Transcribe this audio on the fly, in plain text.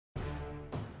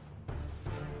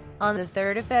On the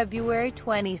 3rd of February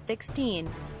 2016,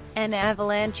 an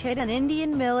avalanche hit an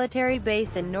Indian military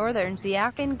base in northern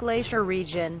Siachen Glacier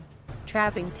region,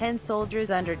 trapping 10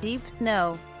 soldiers under deep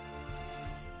snow.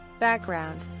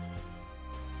 Background: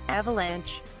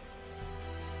 avalanche.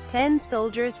 10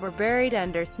 soldiers were buried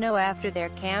under snow after their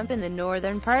camp in the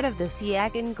northern part of the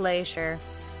Siachen Glacier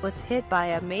was hit by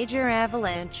a major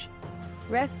avalanche.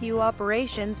 Rescue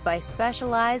operations by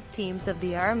specialized teams of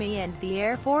the Army and the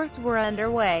Air Force were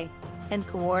underway, and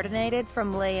coordinated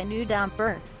from Leh.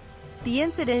 The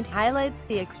incident highlights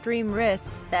the extreme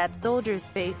risks that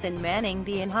soldiers face in manning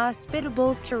the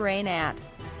inhospitable terrain at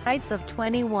heights of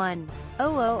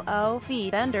 21,000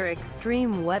 feet under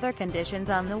extreme weather conditions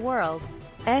on the world's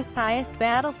highest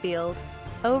battlefield.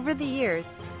 Over the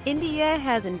years, India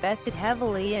has invested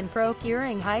heavily in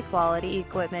procuring high-quality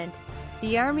equipment.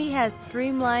 The Army has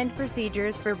streamlined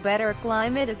procedures for better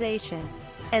acclimatization,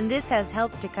 and this has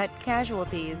helped to cut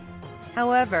casualties.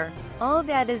 However, all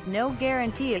that is no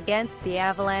guarantee against the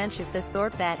avalanche of the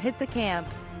sort that hit the camp.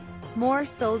 More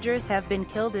soldiers have been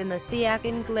killed in the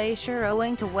Siachen Glacier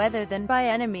owing to weather than by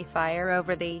enemy fire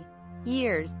over the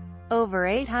years. Over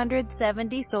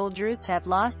 870 soldiers have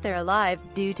lost their lives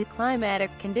due to climatic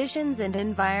conditions and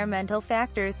environmental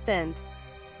factors since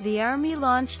the Army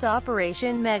launched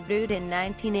Operation Meghdoot in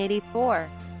 1984,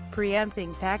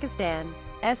 preempting Pakistan's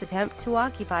attempt to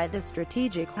occupy the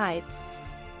strategic heights.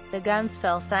 The guns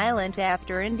fell silent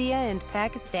after India and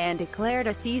Pakistan declared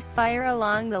a ceasefire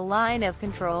along the line of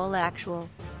control actual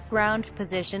ground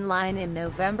position line in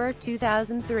November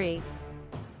 2003.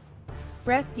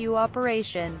 Rescue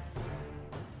operation.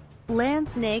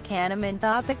 Lance Naik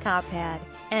Hanumanthappa Kapad,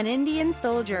 an Indian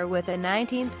soldier with the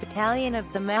 19th Battalion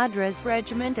of the Madras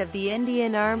Regiment of the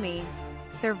Indian Army,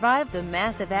 survived the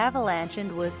massive avalanche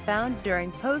and was found during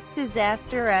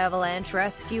post-disaster avalanche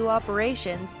rescue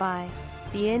operations by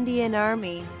the Indian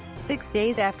Army. 6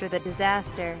 days after the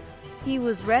disaster, he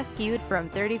was rescued from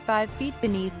 35 feet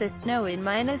beneath the snow in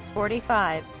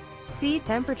 -45°C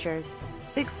temperatures.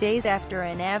 6 days after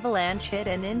an avalanche hit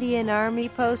an Indian Army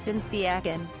post in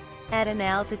Siachen, at an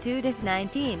altitude of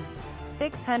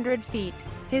 19,600 feet.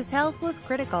 His health was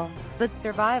critical, but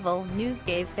survival news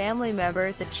gave family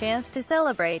members a chance to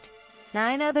celebrate.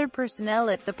 9 other personnel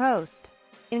at the post,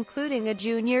 including a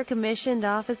junior commissioned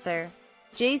officer,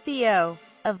 JCO,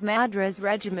 of Madras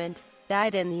Regiment,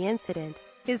 died in the incident.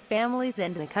 His family's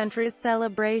and the country's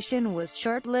celebration was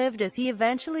short-lived as he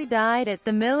eventually died at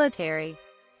the military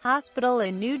hospital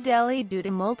in New Delhi due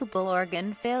to multiple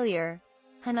organ failure.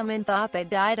 Hanumanthappa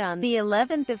died on the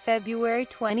 11th of February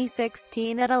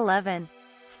 2016 at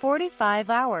 11:45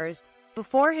 hours.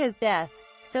 Before his death,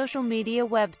 social media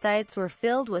websites were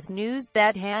filled with news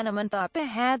that Hanumanthappa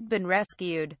had been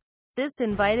rescued. This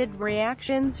invited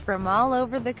reactions from all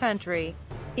over the country.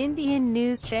 Indian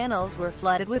news channels were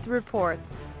flooded with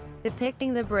reports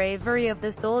depicting the bravery of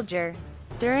the soldier.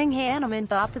 During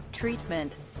Hanumanthappa's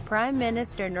treatment, Prime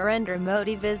Minister Narendra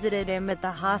Modi visited him at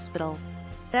the hospital.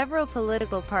 Several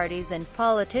political parties and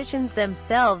politicians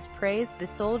themselves praised the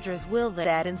soldier's will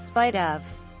that in spite of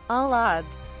all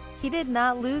odds, he did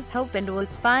not lose hope and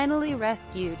was finally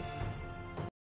rescued.